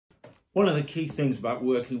One of the key things about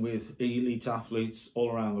working with elite athletes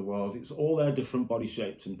all around the world is all their different body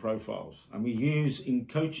shapes and profiles. And we use in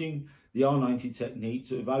coaching the R90 technique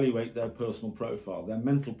to evaluate their personal profile, their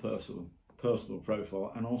mental personal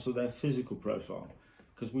profile, and also their physical profile.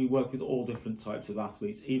 Because we work with all different types of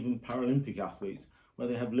athletes, even Paralympic athletes, where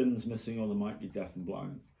they have limbs missing or they might be deaf and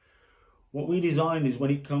blind. What we designed is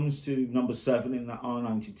when it comes to number 7 in that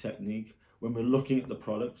R90 technique, when we're looking at the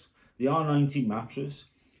products, the R90 mattress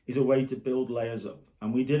is a way to build layers up.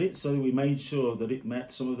 And we did it so we made sure that it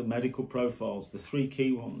met some of the medical profiles, the 3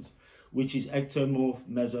 key ones, which is ectomorph,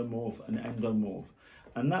 mesomorph, and endomorph.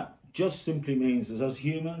 And that just simply means that as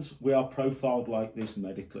humans, we are profiled like this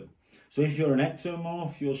medically. So if you're an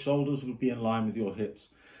ectomorph, your shoulders would be in line with your hips,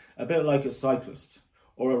 a bit like a cyclist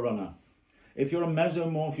or a runner. If you're a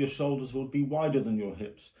mesomorph, your shoulders will be wider than your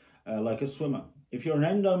hips, like a swimmer. If you're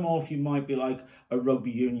an endomorph, you might be like a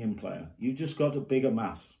rugby union player. You've just got a bigger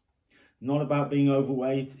mass. Not about being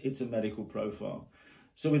overweight, it's a medical profile.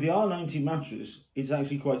 So with the R90 mattress, it's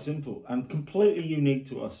actually quite simple and completely unique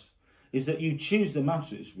to us, is that you choose the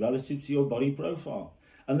mattress relative to your body profile.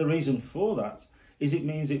 And the reason for that is it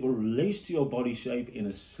means it will release to your body shape in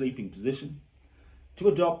a sleeping position to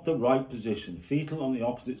adopt the right position, fetal on the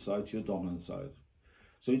opposite side to your dominant side.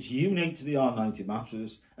 So it's unique to the R90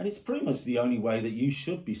 mattress, and it's pretty much the only way that you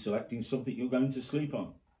should be selecting something you're going to sleep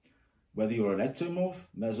on, whether you're an ectomorph,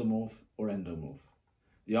 mesomorph, or endomorph.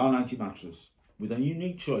 The R90 mattress, with a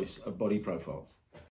unique choice of body profiles.